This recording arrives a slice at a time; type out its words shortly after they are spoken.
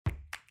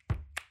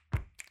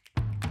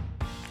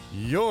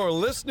You're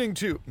listening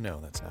to... No,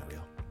 that's not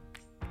real.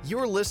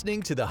 You're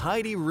listening to The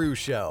Heidi Rue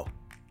Show.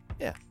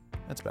 Yeah,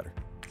 that's better.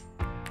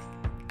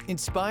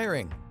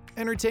 Inspiring,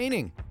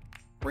 entertaining,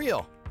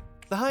 real.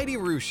 The Heidi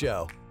Rue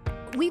Show.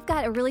 We've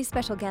got a really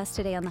special guest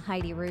today on the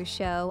Heidi Rue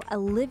Show,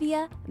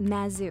 Olivia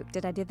Mazyuk.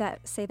 Did I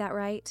say that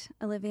right,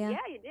 Olivia? Yeah,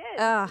 you did.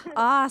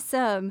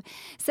 Awesome.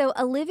 So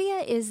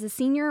Olivia is the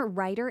senior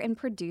writer and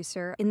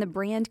producer in the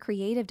brand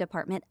creative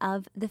department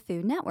of the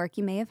Food Network.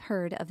 You may have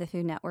heard of the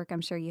Food Network.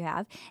 I'm sure you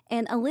have.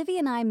 And Olivia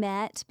and I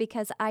met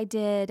because I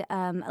did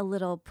a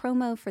little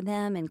promo for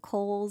them in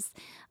Kohl's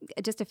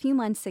just a few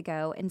months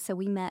ago. And so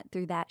we met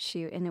through that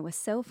shoot, and it was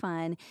so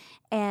fun.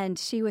 And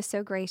she was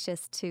so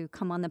gracious to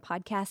come on the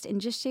podcast and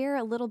just share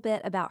a little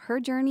bit about her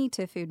journey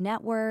to Food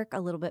Network, a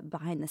little bit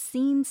behind the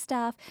scenes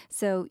stuff.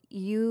 So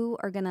you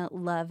are going to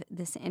love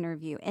this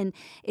interview. And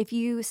if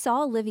you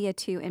saw Olivia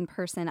too in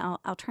person,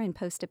 I'll try and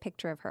post a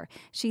picture of her.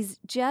 She's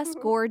just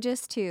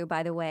gorgeous too,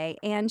 by the way,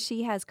 and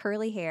she has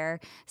curly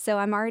hair. So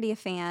I'm already a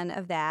fan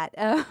of that.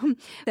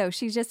 So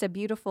she's just a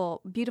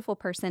beautiful, beautiful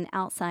person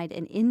outside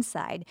and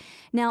inside.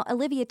 Now,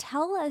 Olivia,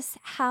 tell us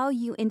how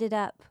you ended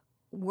up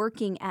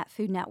working at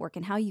Food Network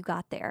and how you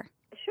got there.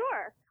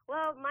 Sure.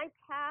 Well, my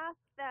path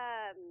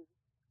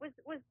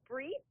was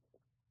brief.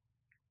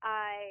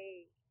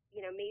 I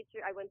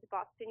went to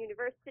Boston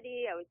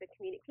University. I was a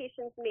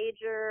communications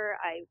major.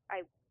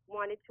 I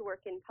wanted to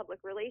work in public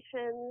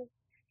relations,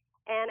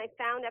 and I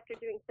found after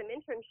doing some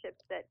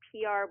internships that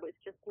PR was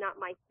just not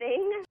my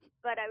thing.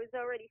 But I was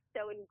already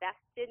so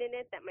invested in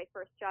it that my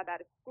first job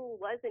out of school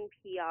was in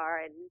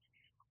PR, and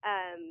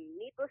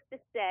needless to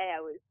say,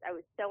 I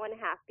was so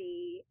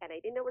unhappy, and I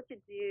didn't know what to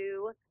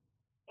do.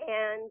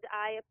 And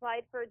I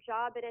applied for a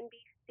job at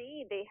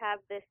NBC. They have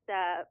this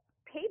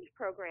page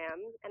program,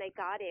 and I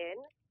got in,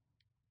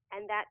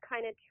 and that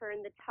kind of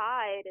turned the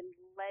tide and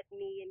led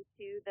me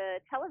into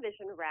the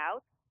television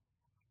route.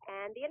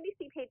 And the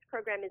NBC page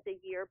program is a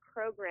year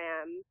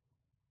program,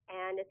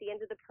 and at the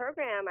end of the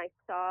program, I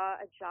saw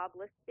a job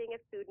listing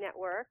at Food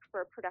Network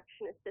for a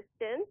production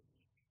assistant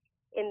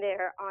in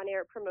their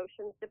on-air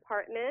promotions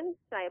department.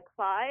 I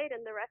applied,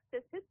 and the rest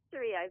is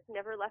history. I've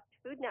never left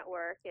Food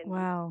Network, and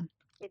Wow.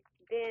 It's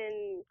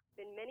been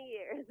many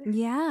years.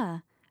 Yeah,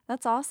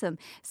 that's awesome.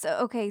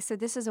 So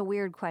this is a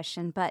weird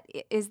question, but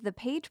is the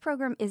Page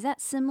program, is that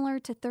similar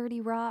to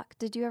 30 Rock?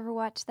 Did you ever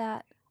watch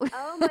that?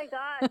 Oh my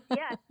gosh,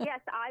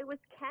 yes, I was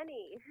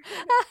Kenny.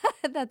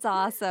 That's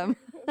awesome.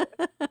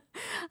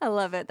 I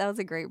love it. That was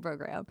a great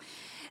program.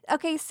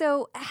 Okay,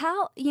 so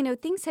how,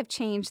 things have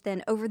changed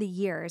then over the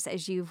years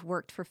as you've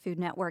worked for Food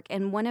Network,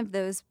 and one of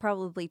those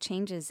probably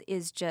changes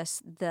is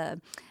just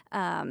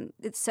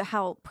so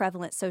how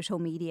prevalent social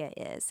media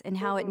is and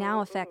how it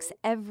now affects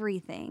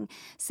everything.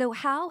 So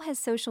how has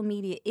social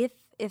media,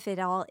 if at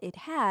all it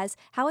has,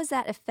 how has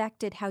that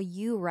affected how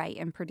you write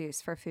and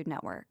produce for Food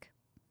Network?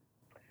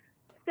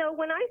 So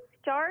when I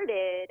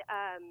started,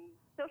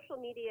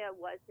 social media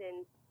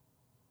wasn't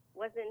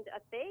a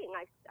thing.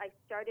 I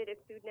started at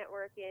Food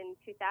Network in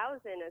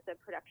 2000 as a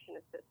production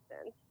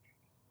assistant,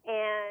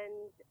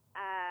 and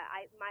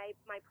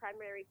my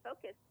primary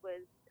focus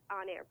was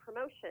on-air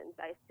promotions.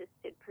 I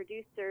assisted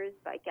producers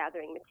by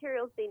gathering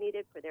materials they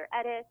needed for their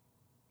edits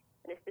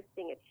and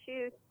assisting at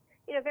shoots.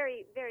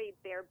 Very, very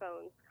bare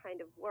bones kind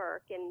of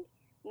work. And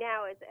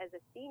now as a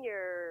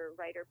senior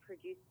writer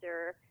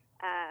producer,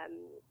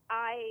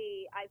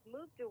 I've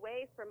moved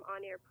away from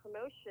on-air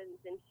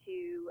promotions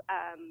into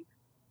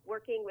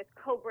working with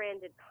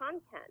co-branded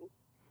content,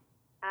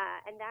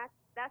 and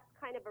that's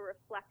kind of a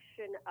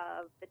reflection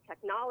of the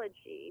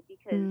technology,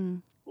 because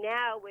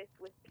now with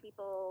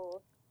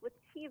people with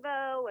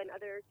TiVo and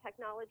other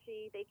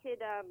technology, they could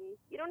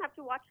you don't have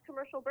to watch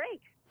commercial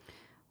breaks.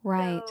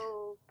 Right.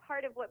 So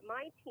part of what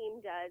my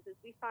team does is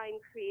we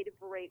find creative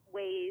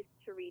ways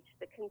to reach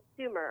the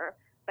consumer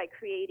by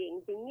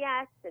creating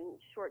vignettes and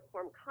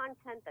short-form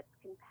content that's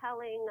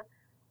compelling,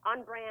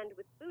 on brand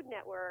with Food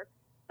Network,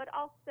 but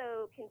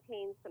also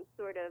contains some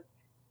sort of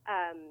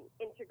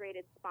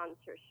integrated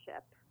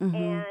sponsorship. Mm-hmm.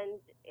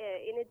 And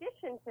in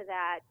addition to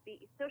that, the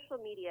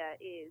social media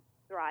is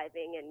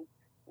thriving. And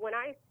when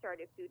I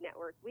started Food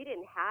Network, we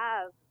didn't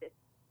have this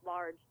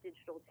large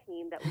digital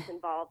team that was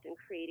involved in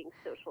creating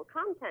social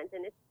content,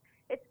 and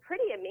it's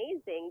pretty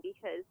amazing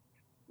because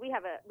we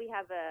have a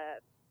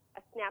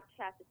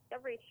Snapchat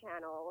Discovery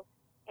channel,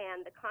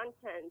 and the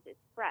content is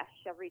fresh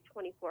every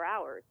 24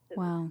 hours.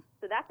 So, Wow.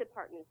 So that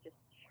department is just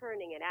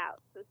churning it out.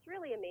 So it's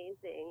really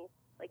amazing,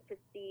 to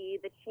see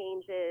the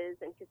changes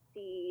and to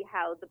see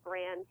how the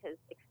brand has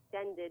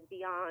extended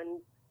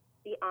beyond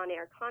the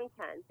on-air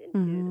content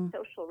into the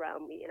social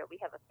realm. We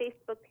have a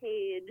Facebook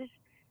page,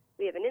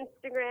 we have an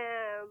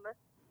Instagram.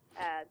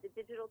 The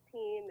digital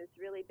team is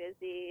really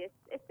busy.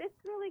 It's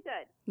really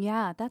good.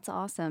 Yeah, that's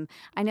awesome.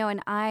 I know,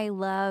 and I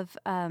love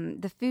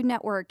the Food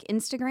Network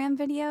Instagram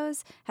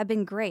videos have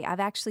been great. I've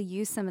actually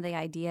used some of the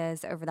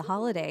ideas over the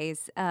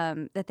holidays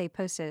that they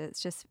posted.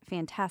 It's just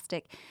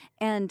fantastic.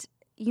 And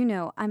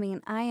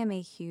I am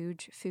a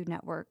huge Food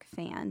Network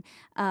fan.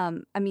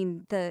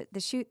 The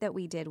shoot that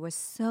we did was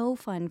so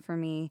fun for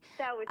me.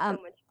 That was so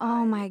much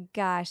Oh fun. my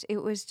gosh,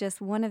 it was just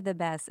one of the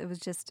best. It was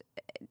just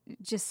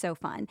so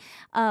fun.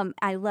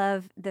 I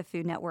love the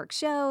Food Network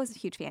shows,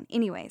 huge fan.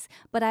 Anyways,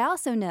 but I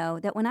also know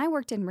that when I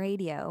worked in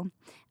radio,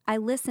 I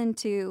listened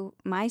to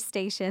my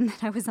station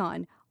that I was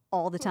on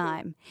all the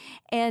time.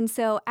 And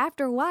so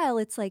after a while,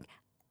 it's like,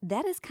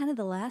 that is kind of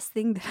the last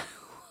thing that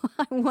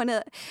I want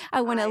to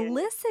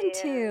listen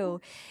to.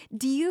 understand.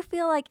 Do you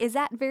feel like, is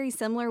that very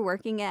similar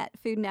working at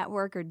Food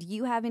Network, or do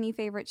you have any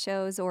favorite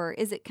shows, or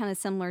is it kind of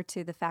similar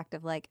to the fact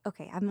of like,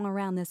 okay, I'm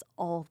around this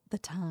all the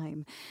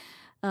time.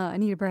 I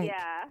need a break.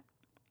 Yeah.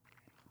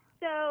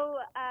 So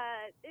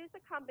there's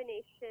a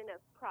combination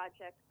of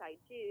projects I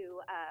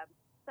do.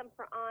 Some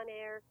for on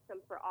air, some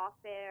for off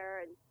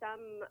air, and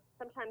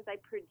sometimes I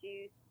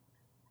produce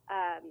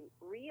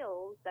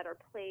reels that are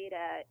played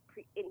at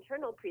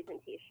internal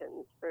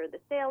presentations for the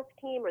sales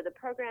team or the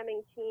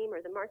programming team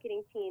or the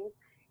marketing teams.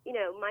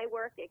 My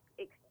work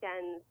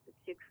extends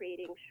to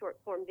creating short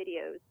form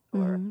videos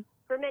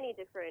for many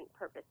different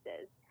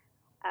purposes.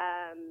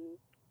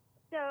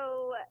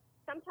 So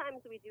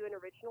sometimes we do an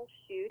original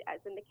shoot,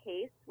 as in the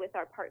case with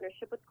our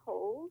partnership with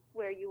Kohl's,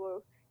 where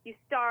you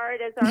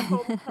starred as our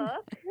home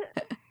cook.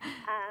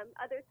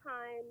 Other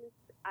times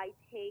I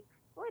take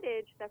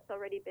footage that's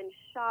already been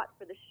shot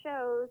for the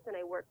shows, and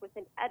I work with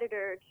an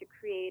editor to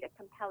create a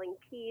compelling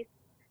piece,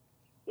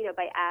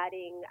 by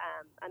adding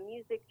a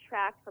music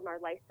track from our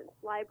licensed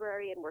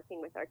library and working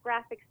with our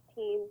graphics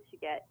team to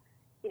get,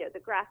 the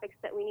graphics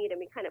that we need, and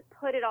we kind of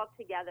put it all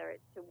together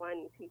into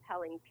one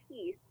compelling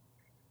piece.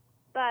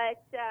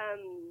 But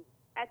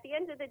at the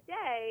end of the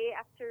day,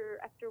 after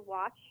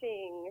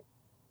watching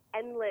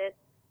endless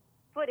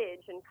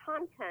footage and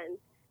content,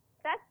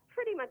 that's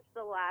pretty much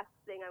the last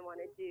thing I want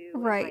to do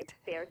in my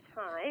spare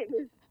time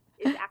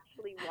is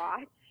actually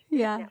watch Food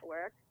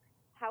Network.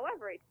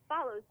 However, it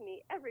follows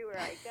me everywhere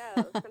I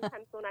go.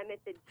 Sometimes when I'm at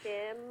the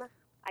gym,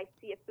 I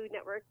see a Food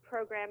Network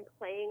program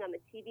playing on the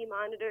TV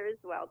monitors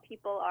while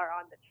people are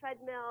on the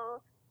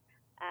treadmill.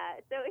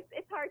 So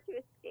it's hard to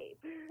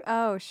escape.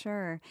 Oh,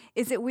 sure.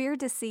 Is it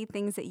weird to see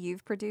things that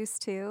you've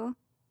produced too?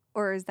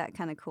 Or is that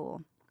kind of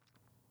cool?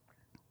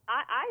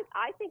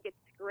 I think it's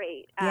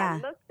great. Yeah.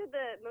 Most of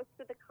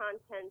the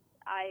content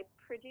I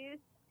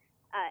produce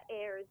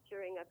airs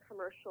during a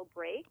commercial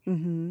break.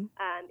 Mm-hmm.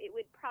 It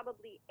would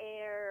probably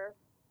air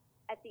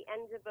at the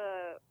end of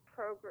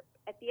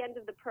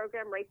the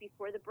program right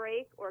before the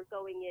break, or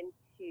going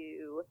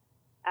into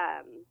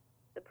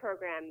the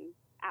program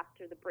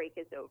after the break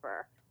is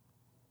over.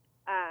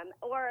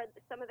 Or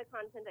some of the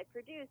content I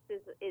produce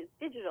is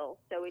digital,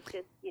 so it's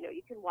just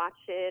you can watch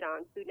it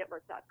on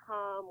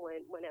foodnetwork.com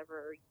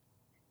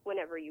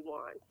whenever you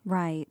want.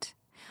 Right.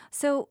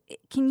 So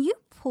can you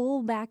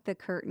pull back the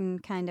curtain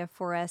kind of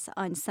for us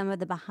on some of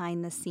the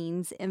behind the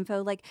scenes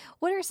info? Like,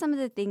 what are some of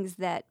the things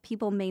that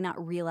people may not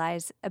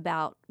realize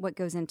about what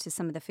goes into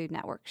some of the Food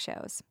Network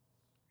shows?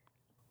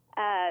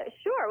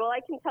 Sure. Well,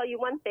 I can tell you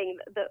one thing.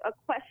 A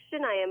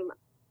question I am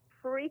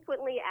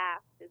frequently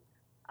asked is,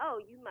 "Oh,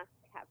 you must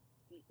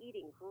be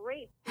eating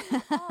great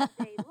food all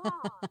day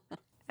long."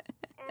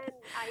 And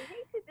I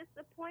hate to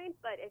disappoint,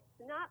 but it's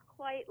not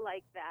quite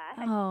like that.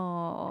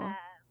 Oh.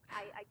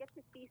 I get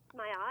to feast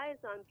my eyes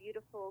on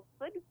beautiful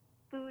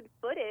food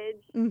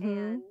footage, Mm-hmm.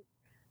 and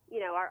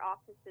our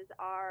offices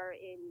are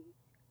in.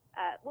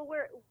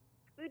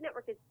 Food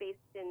Network is based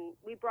in.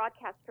 We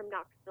broadcast from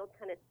Knoxville,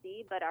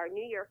 Tennessee, but our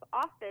New York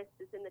office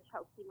is in the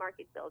Chelsea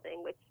Market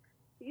building. Which,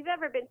 if you've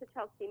ever been to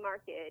Chelsea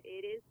Market,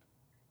 it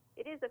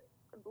is a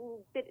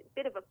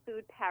bit of a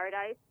food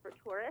paradise for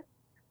tourists,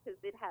 because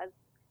it has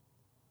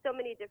so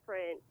many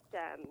different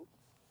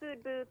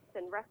food booths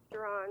and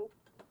restaurants.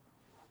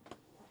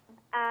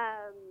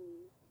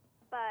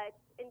 But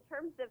in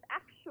terms of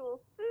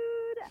actual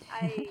food,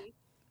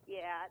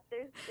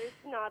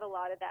 there's not a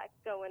lot of that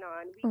going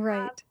on. We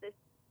have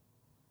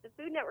the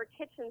Food Network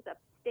kitchens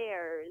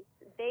upstairs.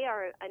 They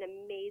are an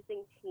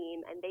amazing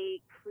team, and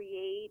they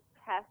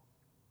test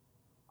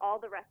all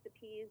the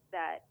recipes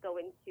that go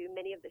into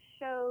many of the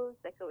shows,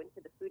 that go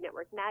into the Food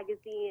Network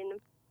magazine.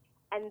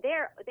 And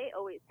they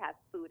always have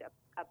food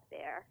up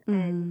there. Mm-hmm.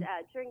 And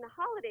during the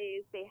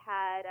holidays, they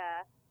had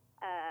a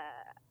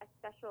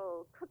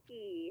special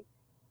cookie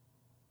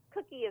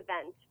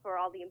event for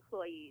all the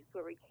employees,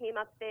 where we came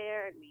up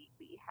there and we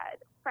had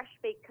fresh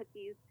baked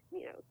cookies,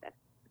 that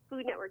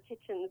Food Network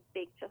kitchens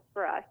baked just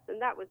for us,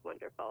 and that was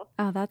wonderful.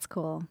 Oh, that's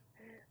cool.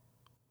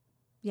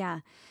 Yeah.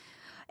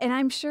 And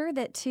I'm sure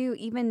that, too,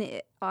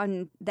 even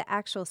on the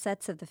actual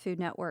sets of the Food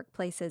Network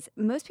places,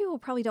 most people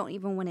probably don't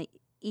even want to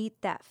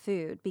eat that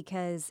food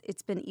because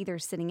it's been either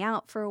sitting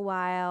out for a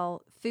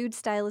while. Food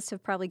stylists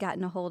have probably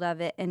gotten a hold of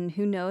it, and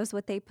who knows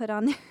what they put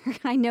on there.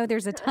 I know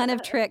there's a ton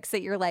of tricks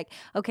that you're like,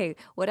 okay,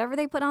 whatever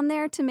they put on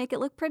there to make it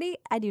look pretty,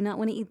 I do not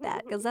want to eat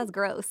that because that's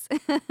gross.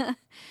 Yeah,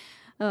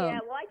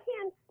 well, I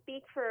can't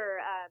speak for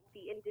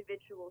the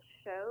individual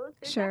shows.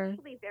 There's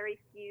actually very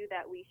few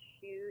that we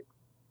shoot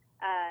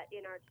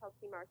in our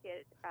Chelsea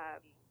Market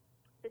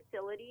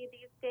facility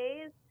these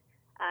days.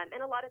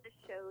 And a lot of the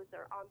shows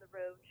are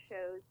on-the-road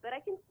shows. But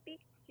I can speak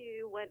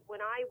to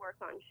when I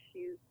work on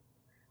shoots,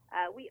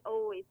 we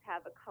always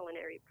have a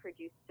culinary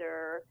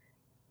producer.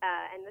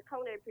 And the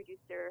culinary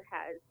producer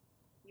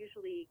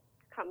usually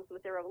comes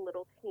with their own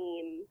little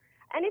team.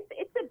 And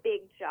it's a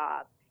big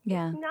job.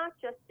 Yeah. It's not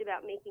just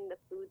about making the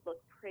food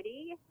look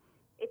pretty.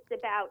 It's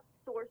about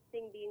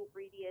sourcing the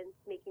ingredients,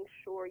 making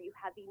sure you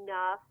have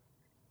enough,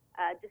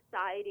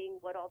 deciding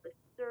what all the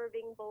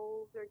serving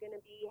bowls are going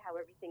to be, how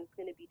everything's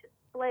going to be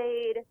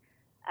displayed,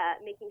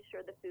 making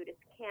sure the food is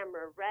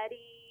camera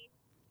ready.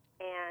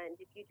 And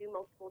if you do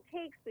multiple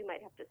takes, we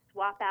might have to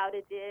swap out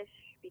a dish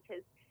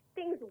because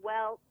things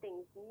welt,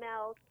 things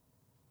melt,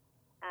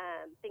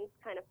 things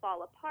kind of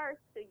fall apart.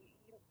 So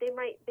they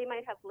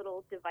might have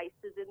little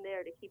devices in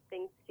there to keep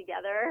things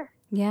together.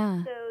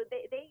 Yeah. So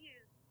they're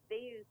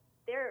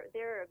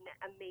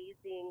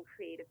amazing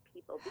creative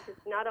people because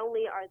not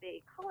only are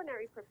they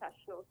culinary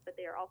professionals, but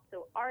they are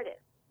also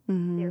artists.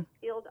 Mm-hmm. They're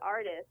skilled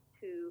artists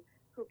who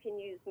can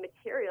use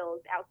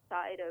materials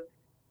outside of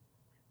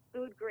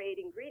food grade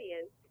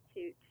ingredients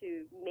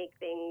to make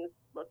things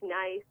look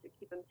nice, to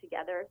keep them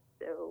together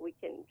so we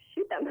can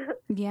shoot them.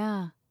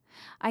 Yeah.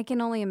 I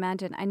can only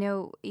imagine. I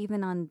know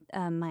even on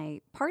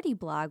my party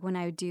blog, when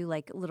I would do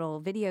like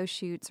little video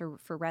shoots or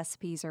for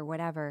recipes or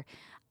whatever,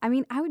 I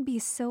mean, I would be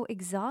so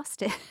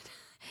exhausted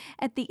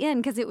at the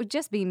end because it would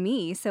just be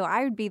me. So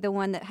I would be the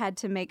one that had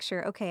to make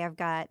sure, okay, I've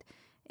got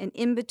an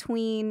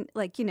in-between,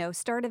 like,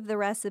 start of the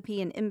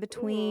recipe and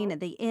in-between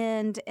at the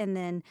end. And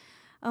then,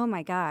 oh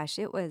my gosh,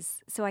 it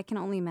was, so I can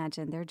only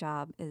imagine their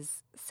job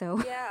is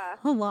so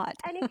a lot.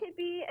 And it could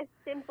be as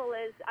simple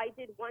as I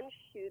did one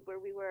shoot where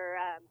we were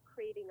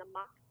creating a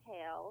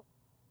mocktail,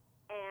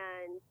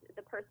 and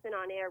the person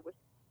on air was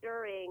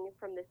stirring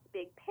from this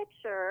big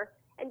pitcher,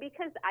 and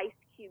because ice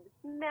cubes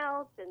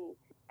melt and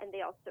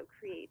they also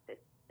create this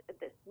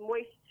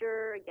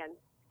moisture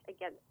against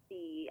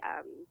the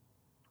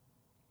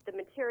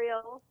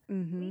material,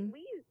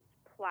 we used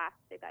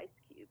plastic ice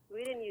cubes.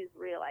 We didn't use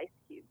real ice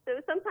cubes. So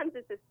sometimes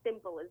it's as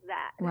simple as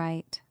that.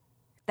 Right.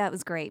 That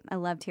was great. I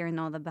loved hearing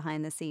all the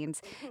behind the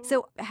scenes.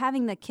 So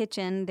having the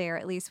kitchen there,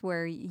 at least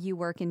where you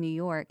work in New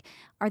York,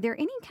 are there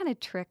any kind of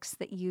tricks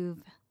that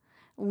you've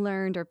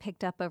learned or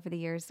picked up over the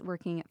years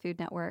working at Food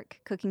Network,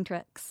 cooking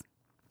tricks?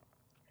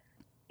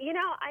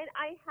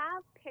 I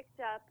have picked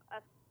up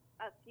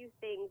a few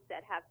things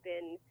that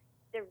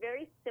they're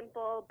very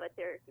simple, but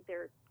they're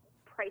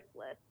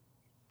priceless.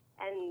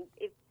 And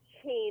it's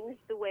changed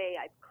the way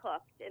I've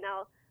cooked. And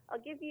I'll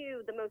give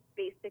you the most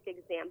basic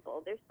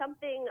example. There's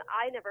something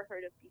I never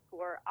heard of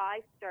before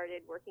I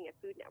started working at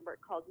Food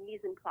Network called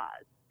mise en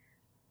place.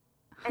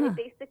 And it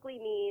basically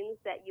means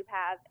that you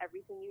have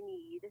everything you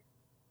need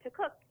to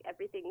cook.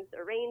 Everything's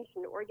arranged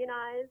and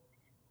organized.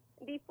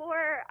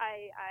 Before,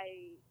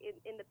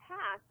 in the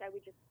past, I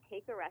would just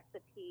take a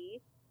recipe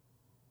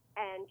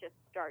and just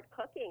start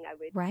cooking. I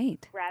would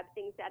grab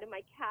things out of my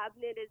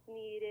cabinet as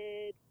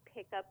needed,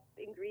 pick up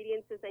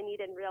ingredients as I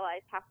need, and realize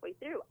halfway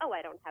through, oh,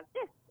 I don't have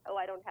this. Oh,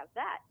 I don't have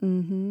that.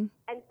 Mm-hmm.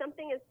 And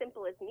something as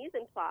simple as mise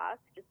en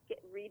place, just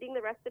reading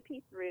the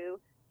recipe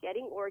through,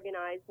 getting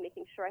organized,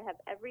 making sure I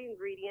have every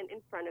ingredient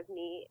in front of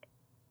me,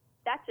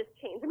 that just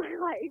changed my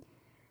life.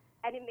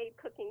 And it made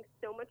cooking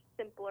so much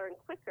simpler and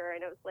quicker.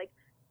 And I was like,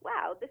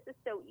 wow, this is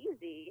so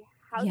easy.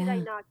 How did I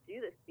not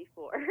do this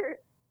before?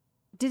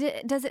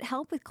 Does it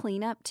help with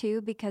cleanup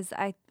too? Because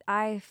I'm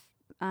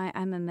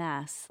a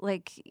mess.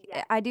 Like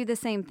I do the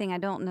same thing. I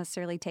don't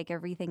necessarily take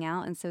everything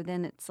out, and so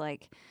then it's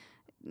like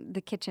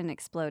the kitchen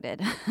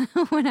exploded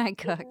when I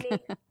cook.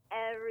 It makes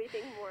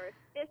everything more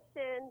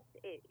efficient.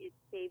 It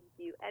saves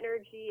you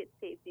energy. It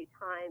saves you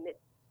time.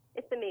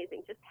 It's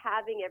amazing. Just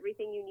having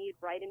everything you need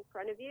right in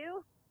front of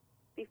you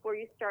before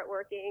you start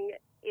working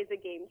is a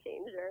game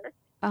changer.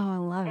 Oh, I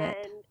love it.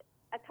 And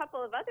a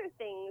couple of other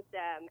things,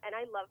 and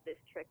I love this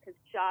trick because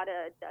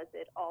Jada does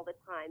it all the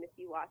time. If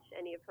you watch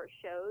any of her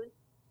shows,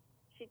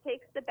 she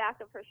takes the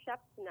back of her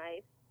chef's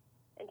knife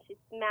and she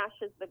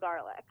smashes the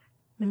garlic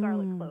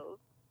clove.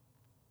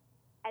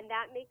 And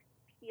that makes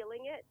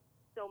peeling it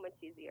so much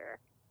easier.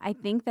 I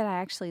think that I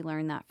actually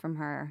learned that from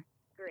her.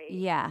 Great.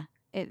 Yeah,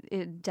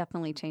 it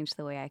definitely changed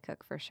the way I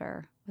cook for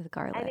sure with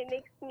garlic. And it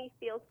makes me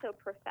feel so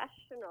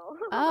professional.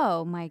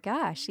 Oh my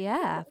gosh,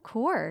 yeah, of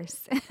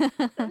course.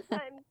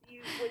 Sometimes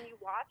when you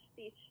watch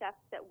these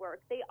chefs at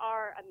work, they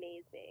are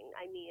amazing.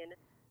 I mean,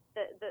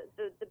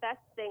 the best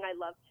thing I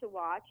love to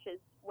watch is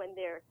when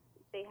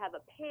they have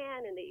a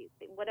pan and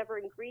whatever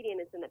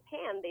ingredient is in the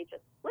pan, they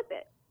just flip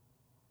it.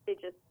 They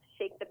just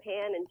shake the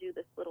pan and do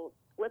this little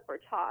flip or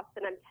toss.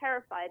 And I'm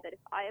terrified that if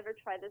I ever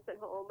try this at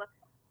home,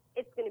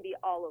 it's going to be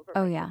all over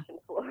my kitchen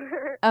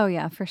floor. Oh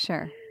yeah, for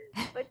sure.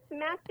 But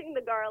smashing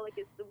the garlic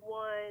is the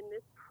one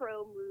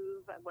pro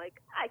move. I'm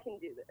like, I can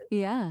do this.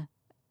 Yeah,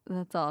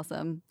 that's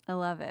awesome. I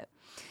love it.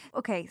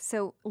 Okay,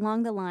 so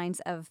along the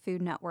lines of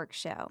Food Network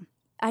show,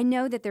 I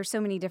know that there's so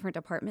many different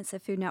departments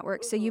at Food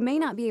Network, so you may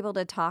not be able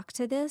to talk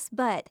to this,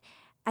 but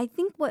I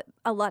think what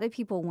a lot of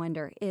people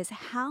wonder is,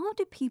 how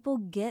do people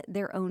get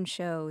their own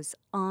shows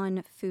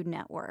on Food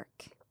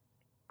Network?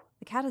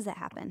 Like, how does that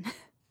happen?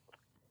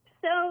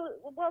 So,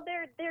 well,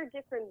 there are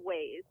different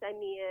ways. I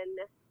mean,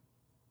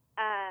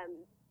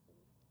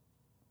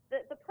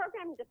 the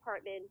program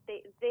department,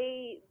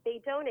 they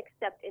don't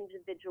accept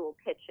individual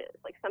pitches.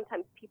 Like,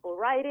 sometimes people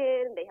write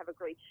in, they have a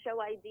great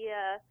show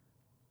idea,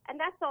 and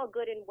that's all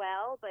good and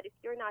well, but if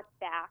you're not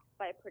backed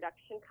by a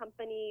production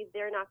company,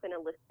 they're not going to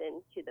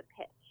listen to the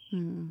pitch.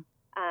 Mm.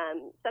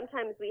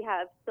 Sometimes we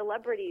have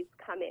celebrities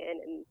come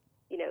in and,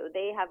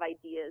 they have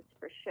ideas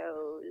for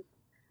shows.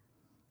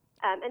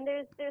 And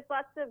there's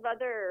lots of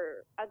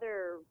other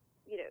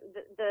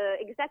the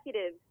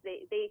executives,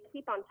 they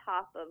keep on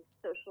top of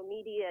social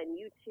media and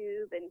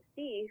YouTube and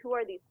see who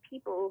are these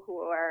people who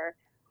are,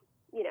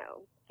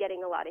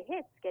 getting a lot of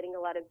hits, getting a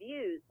lot of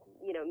views,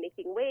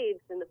 making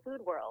waves in the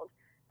food world.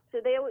 So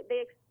they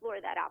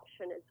explore that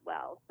option as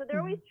well. So they're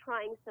always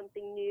trying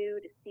something new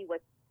to see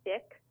what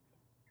sticks.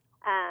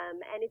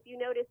 And if you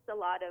notice a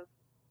lot of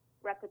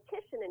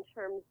repetition in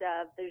terms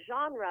of the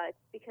genre, it's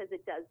because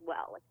it does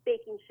well. Like,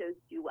 baking shows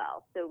do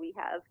well. So we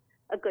have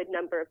a good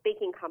number of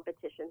baking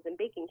competitions and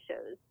baking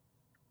shows.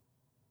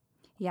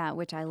 Yeah,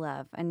 which I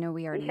love. I know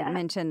we already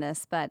mentioned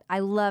this, but I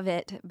love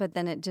it. But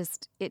then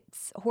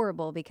it's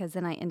horrible because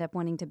then I end up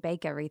wanting to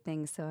bake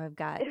everything. So I've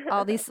got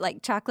all these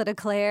like chocolate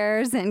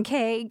eclairs and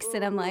cakes.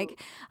 And I'm like,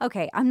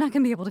 okay, I'm not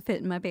going to be able to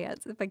fit in my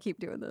pants if I keep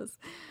doing this.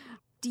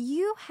 Do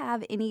you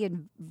have any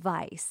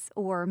advice,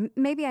 or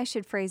maybe I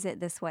should phrase it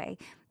this way?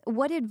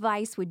 What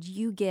advice would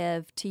you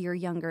give to your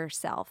younger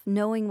self,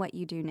 knowing what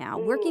you do now,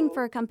 working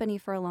for a company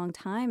for a long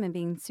time and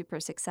being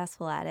super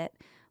successful at it?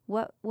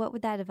 What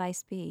would that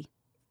advice be?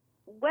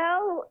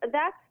 Well,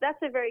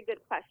 that's a very good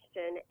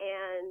question,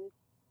 and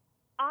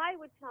I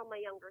would tell my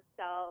younger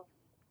self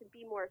to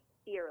be more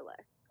fearless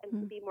and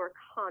to be more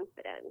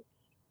confident.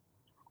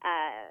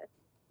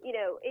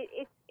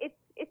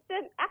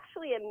 It's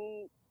actually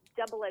a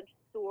double-edged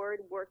sword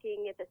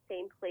working at the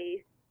same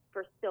place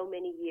for so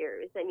many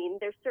years. I mean,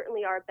 there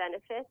certainly are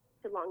benefits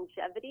to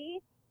longevity,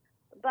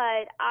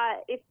 but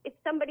if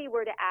somebody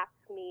were to ask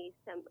me,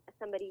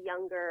 somebody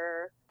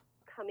younger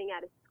coming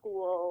out of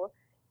school,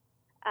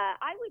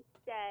 I would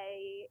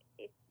say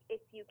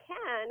if you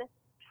can,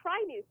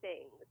 try new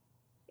things.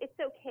 It's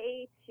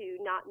okay to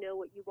not know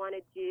what you want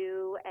to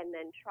do and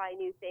then try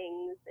new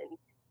things,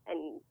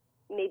 and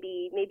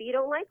maybe you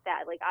don't like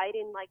that. Like, I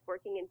didn't like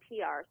working in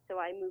PR, so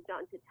I moved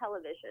on to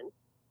television.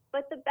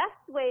 But the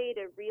best way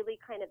to really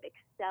kind of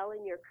excel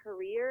in your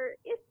career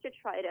is to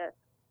try to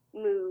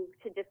move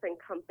to different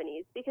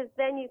companies, because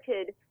then you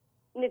could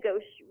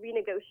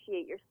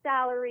renegotiate your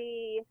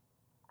salary.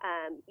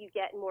 You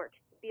get more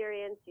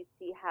experience. You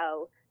see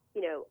how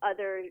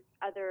other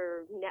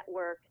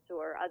networks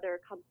or other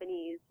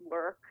companies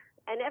work,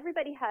 and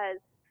everybody has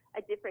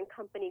a different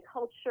company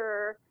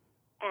culture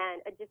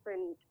and a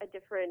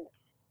different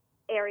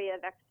area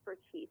of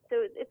expertise.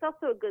 So it's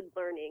also a good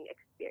learning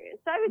experience.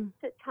 So I would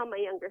tell my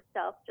younger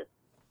self, just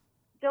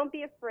don't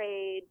be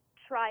afraid,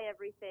 try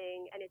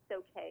everything, and it's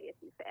okay if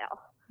you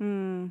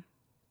fail.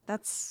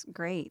 That's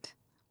great.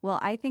 Well,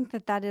 I think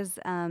that is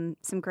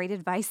some great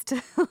advice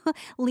to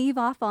leave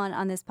off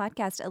on this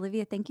podcast.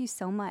 Olivia, thank you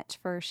so much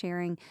for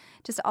sharing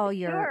just all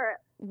your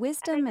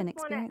wisdom and experience.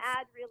 I just want to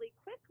add really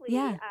quickly,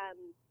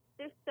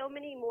 there's so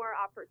many more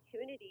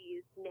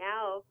opportunities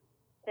now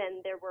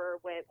than there were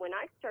when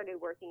I started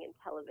working in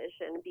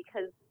television,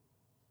 because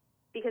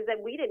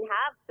we didn't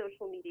have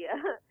social media.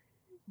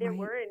 There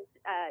weren't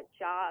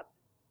jobs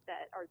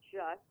that are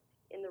just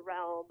in the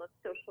realm of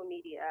social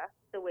media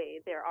the way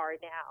there are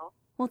now.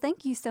 Well,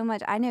 thank you so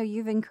much. I know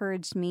you've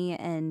encouraged me,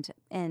 and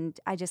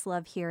I just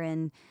love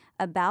hearing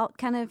about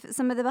kind of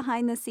some of the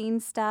behind the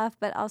scenes stuff,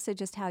 but also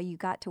just how you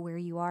got to where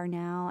you are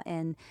now.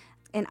 And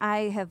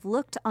I have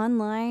looked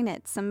online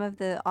at some of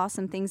the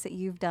awesome things that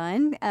you've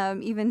done,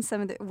 even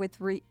some of with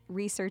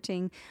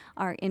researching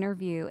our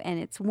interview, and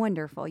it's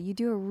wonderful. You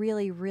do a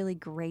really, really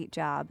great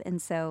job.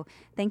 And so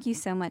thank you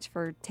so much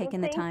for taking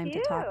the time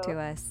to talk to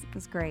us. It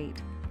was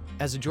great.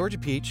 As a Georgia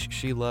Peach,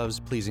 she loves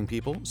pleasing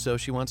people, so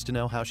she wants to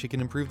know how she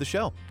can improve the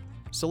show.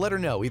 So let her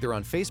know either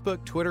on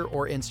Facebook, Twitter,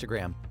 or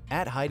Instagram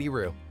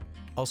 @HeidiRue.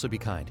 Also be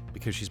kind,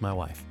 because she's my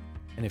wife.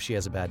 And if she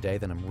has a bad day,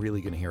 then I'm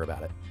really going to hear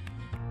about it.